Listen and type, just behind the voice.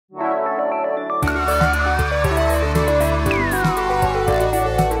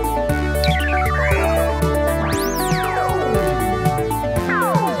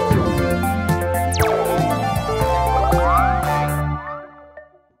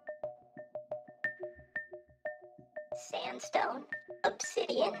Sandstone,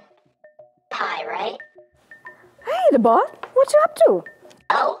 obsidian, pyrite. Hey, Adabot, what you up to?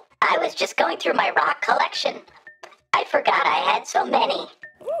 Oh, I was just going through my rock collection. I forgot I had so many.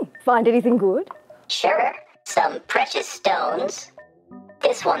 Find anything good? Sure, some precious stones.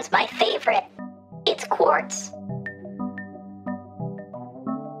 This one's my favorite. It's quartz.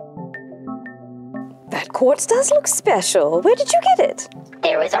 That quartz does look special. Where did you get it?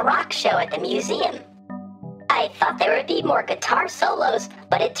 There was a rock show at the museum. I thought there would be more guitar solos,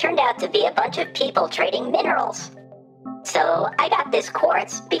 but it turned out to be a bunch of people trading minerals. So I got this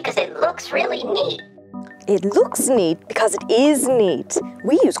quartz because it looks really neat. It looks neat because it is neat.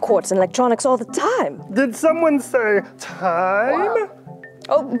 We use quartz in electronics all the time. Did someone say time? Whoa.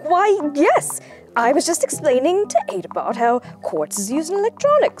 Oh, why, yes. I was just explaining to Adabot how quartz is used in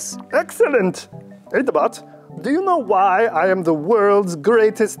electronics. Excellent. Adabot, do you know why I am the world's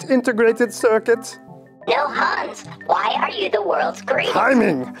greatest integrated circuit? No, Hans, why are you the world's greatest?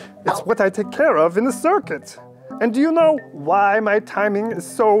 Timing. It's what I take care of in the circuit. And do you know why my timing is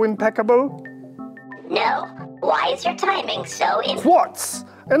so impeccable? No, why is your timing so Quartz.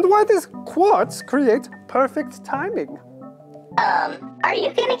 And why does quartz create perfect timing? Are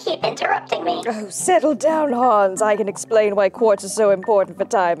you gonna keep interrupting me? Oh, settle down, Hans. I can explain why quartz is so important for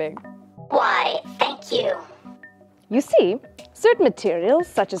timing. Why, thank you. You see, certain materials,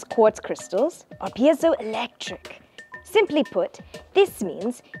 such as quartz crystals, are piezoelectric. Simply put, this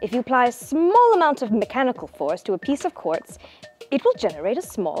means if you apply a small amount of mechanical force to a piece of quartz, it will generate a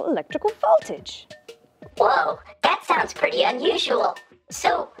small electrical voltage. Whoa, that sounds pretty unusual.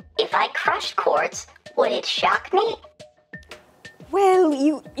 So, if I crushed quartz, would it shock me? Well,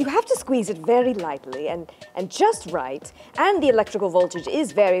 you have to squeeze it very lightly and just right, and the electrical voltage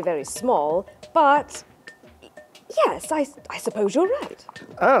is very, very small, but yes, I suppose you're right.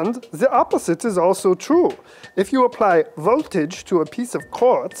 And the opposite is also true. If you apply voltage to a piece of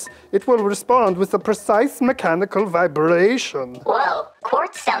quartz, it will respond with a precise mechanical vibration. Whoa,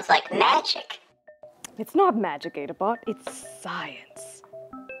 quartz sounds like magic. It's not magic, Adabot, it's science.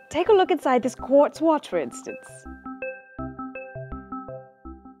 Take a look inside this Quartz Watch, for instance.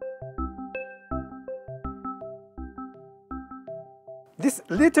 This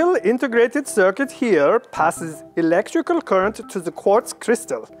little integrated circuit here passes electrical current to the quartz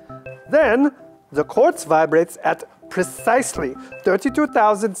crystal. Then, the quartz vibrates at precisely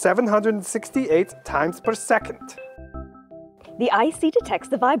 32,768 times per second. The IC detects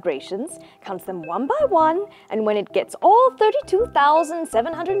the vibrations, counts them one by one, and when it gets all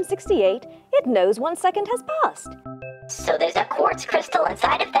 32,768, it knows 1 second has passed. So there's a quartz crystal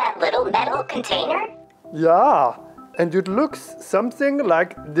inside of that little metal container? Yeah, and it looks something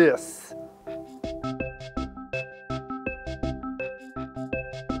like this.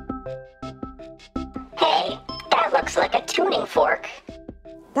 Hey, that looks like a tuning fork.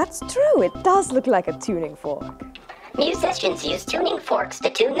 That's true, it does look like a tuning fork. Musicians use tuning forks to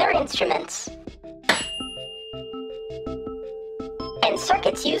tune their instruments. And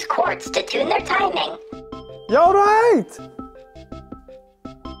circuits use quartz to tune their timing. You're right!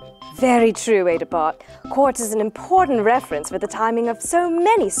 Very true, Adabot. Quartz is an important reference for the timing of so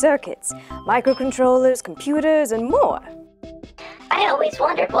many circuits, microcontrollers, computers, and more. I always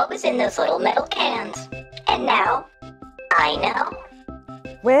wondered what was in those little metal cans. And now, I know.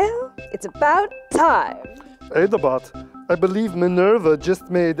 Well, it's about time. Adabot, I believe Minerva just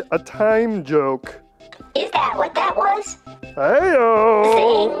made a time joke. Is that what that was? Heyo!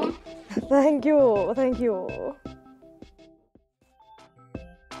 Zing! Thank you.